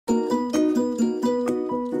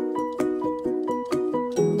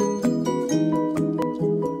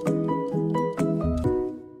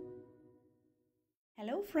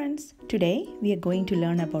friends. Today we are going to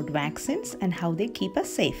learn about vaccines and how they keep us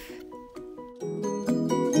safe.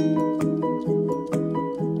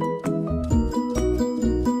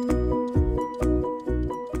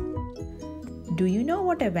 Do you know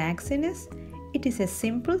what a vaccine is? It is a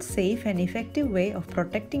simple, safe and effective way of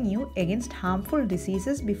protecting you against harmful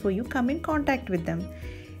diseases before you come in contact with them.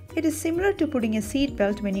 It is similar to putting a seat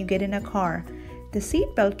belt when you get in a car. The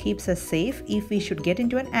seat belt keeps us safe if we should get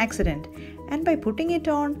into an accident, and by putting it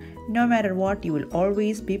on, no matter what, you will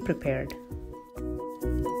always be prepared.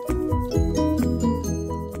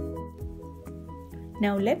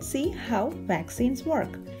 Now let's see how vaccines work.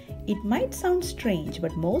 It might sound strange,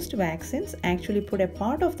 but most vaccines actually put a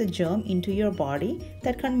part of the germ into your body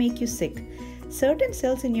that can make you sick. Certain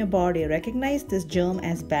cells in your body recognize this germ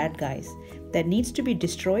as bad guys that needs to be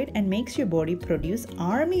destroyed and makes your body produce an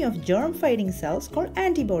army of germ-fighting cells called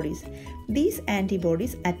antibodies. These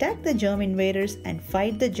antibodies attack the germ invaders and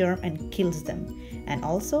fight the germ and kills them, and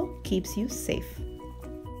also keeps you safe.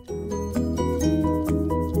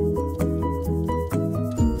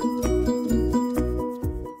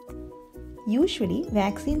 Usually,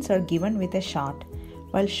 vaccines are given with a shot.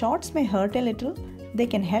 While shots may hurt a little, they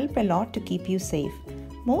can help a lot to keep you safe.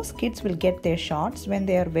 Most kids will get their shots when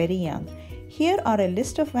they are very young. Here are a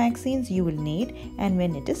list of vaccines you will need and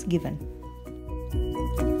when it is given.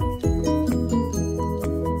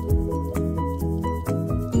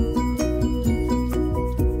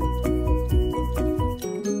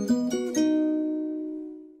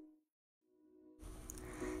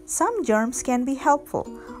 Some germs can be helpful,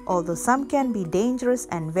 although some can be dangerous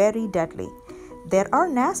and very deadly. There are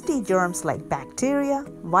nasty germs like bacteria,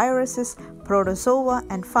 viruses, protozoa,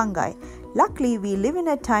 and fungi. Luckily, we live in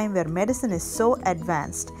a time where medicine is so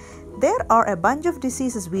advanced. There are a bunch of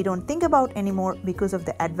diseases we don't think about anymore because of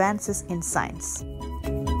the advances in science.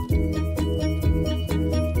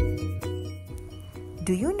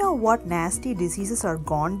 Do you know what nasty diseases are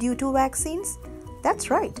gone due to vaccines? That's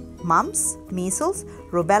right, mumps, measles,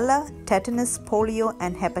 rubella, tetanus, polio,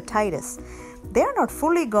 and hepatitis. They are not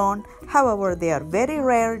fully gone, however, they are very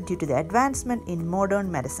rare due to the advancement in modern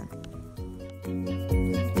medicine.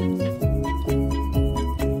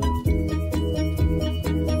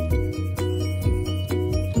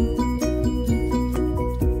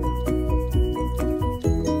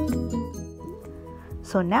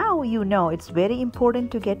 So now you know it's very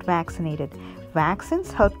important to get vaccinated.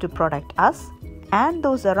 Vaccines help to protect us and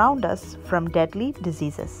those around us from deadly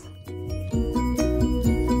diseases.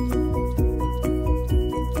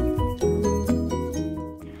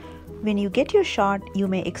 When you get your shot, you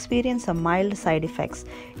may experience some mild side effects.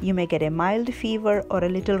 You may get a mild fever or a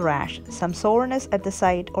little rash, some soreness at the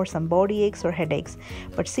site, or some body aches or headaches.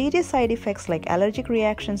 But serious side effects like allergic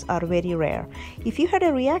reactions are very rare. If you had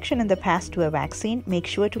a reaction in the past to a vaccine, make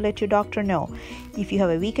sure to let your doctor know. If you have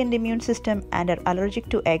a weakened immune system and are allergic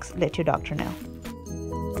to eggs, let your doctor know.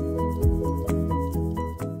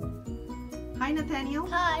 Hi Nathaniel.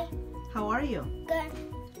 Hi. How are you? Good.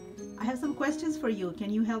 I have some questions for you.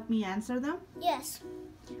 Can you help me answer them? Yes.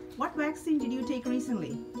 What vaccine did you take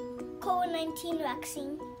recently? COVID-19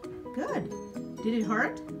 vaccine. Good. Did it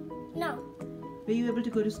hurt? No. Were you able to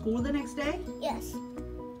go to school the next day? Yes.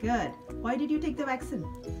 Good. Why did you take the vaccine?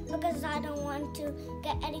 Because I don't want to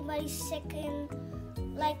get anybody sick, and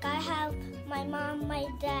like I have my mom, my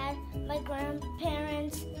dad, my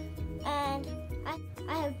grandparents, and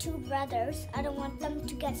I have 2 brothers. I don't want them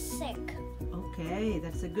to get sick. Okay,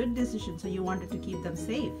 that's a good decision. So you wanted to keep them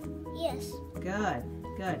safe? Yes. Good,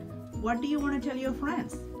 good. What do you want to tell your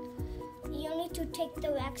friends? You need to take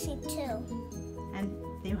the vaccine too. And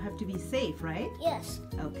they have to be safe, right? Yes.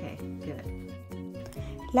 Okay, good.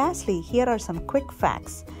 Lastly, here are some quick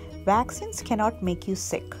facts. Vaccines cannot make you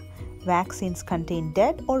sick. Vaccines contain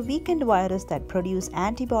dead or weakened viruses that produce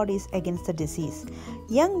antibodies against the disease.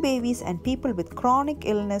 Young babies and people with chronic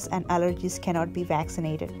illness and allergies cannot be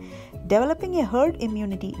vaccinated. Developing a herd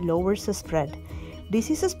immunity lowers the spread.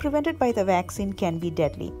 Diseases prevented by the vaccine can be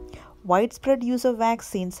deadly. Widespread use of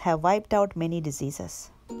vaccines have wiped out many diseases.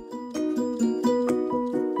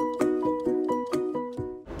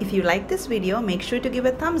 If you like this video, make sure to give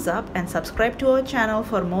a thumbs up and subscribe to our channel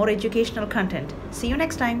for more educational content. See you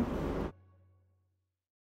next time.